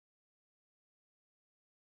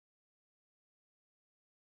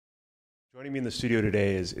Joining me in the studio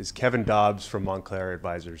today is Kevin Dobbs from Montclare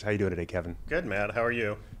Advisors. How you doing today, Kevin? Good, Matt. How are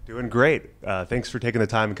you? Doing great. Thanks for taking the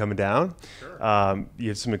time and coming down. Sure. You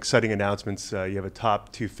have some exciting announcements. You have a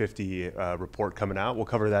top 250 report coming out. We'll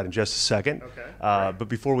cover that in just a second. Okay, But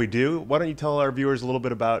before we do, why don't you tell our viewers a little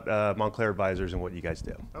bit about Montclare Advisors and what you guys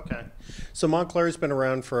do? Okay. So Montclair's been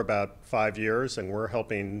around for about 5 years, and we're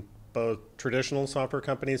helping both traditional software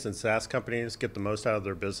companies and SaaS companies get the most out of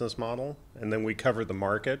their business model. And then we cover the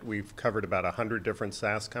market. We've covered about 100 different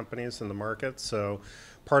SaaS companies in the market. So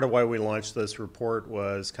part of why we launched this report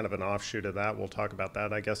was kind of an offshoot of that. We'll talk about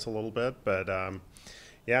that, I guess, a little bit. But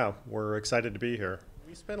yeah, we're excited to be here.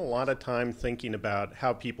 We spend a lot of time thinking about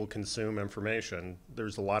how people consume information.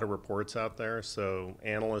 There's a lot of reports out there, so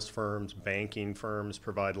analyst firms, banking firms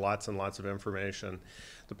provide lots and lots of information.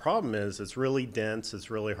 The problem is it's really dense,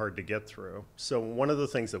 it's really hard to get through. So one of the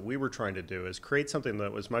things that we were trying to do is create something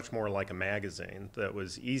that was much more like a magazine, that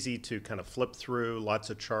was easy to kind of flip through, lots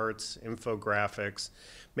of charts, infographics,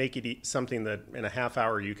 make it something that in a half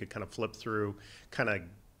hour you could kind of flip through, kind of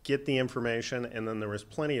get the information, and then there was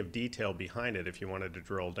plenty of detail behind it if you wanted to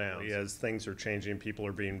drill down. As things are changing, people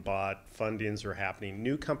are being bought, fundings are happening,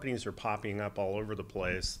 new companies are popping up all over the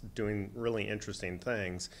place doing really interesting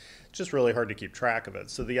things. It's just really hard to keep track of it.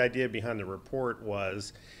 So the idea behind the report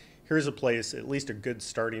was, here's a place, at least a good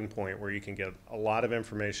starting point, where you can get a lot of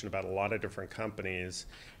information about a lot of different companies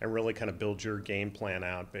and really kind of build your game plan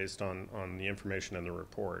out based on the information in the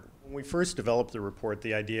report. When we first developed the report,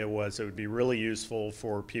 the idea was it would be really useful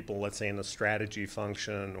for people, let's say in a strategy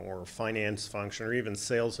function or finance function or even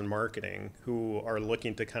sales and marketing, who are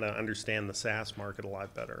looking to kind of understand the SaaS market a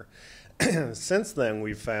lot better. Since then,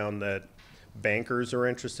 we've found that bankers are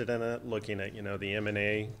interested in it, looking at the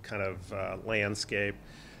M&A kind of landscape.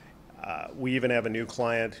 We even have a new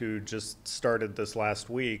client who just started this last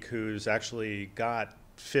week who's actually got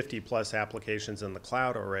 50 plus applications in the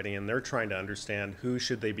cloud already, and they're trying to understand who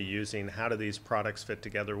should they be using, how do these products fit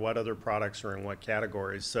together, what other products are in what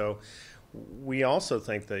categories. So we also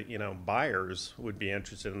think that buyers would be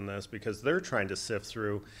interested in this because they're trying to sift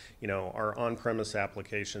through our on-premise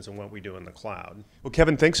applications and what we do in the cloud. Well,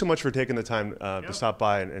 Kevin, thanks so much for taking the time to stop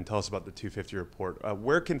by and tell us about the 250 report.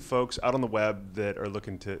 Where can folks out on the web that are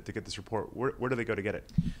looking to get this report, where do they go to get it?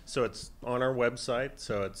 So it's on our website,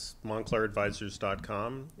 so it's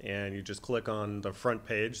montclareadvisors.com, and you just click on the front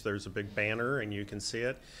page. There's a big banner and you can see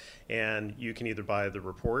it. And you can either buy the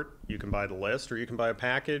report, you can buy the list, or you can buy a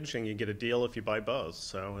package, and you get a deal if you buy both.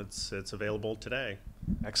 So it's available today.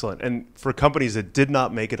 Excellent. And for companies that did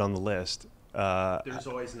not make it on the list, there's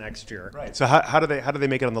always next year. Right. So how do they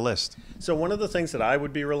make it on the list? So one of the things that I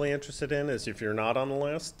would be really interested in is if you're not on the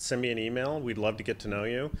list, send me an email. We'd love to get to know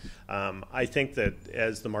you. I think that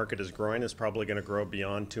as the market is growing, it's probably going to grow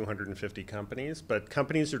beyond 250 companies. But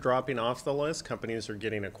companies are dropping off the list. Companies are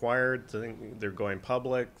getting acquired. They're going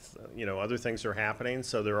public. Other things are happening.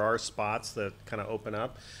 So there are spots that kind of open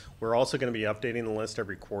up. We're also going to be updating the list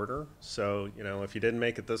every quarter. So, if you didn't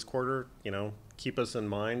make it this quarter, keep us in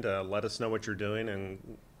mind. Let us know what you're doing,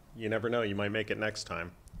 and you never know, you might make it next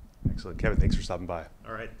time. Excellent. Kevin, thanks for stopping by.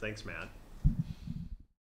 All right. Thanks, Matt.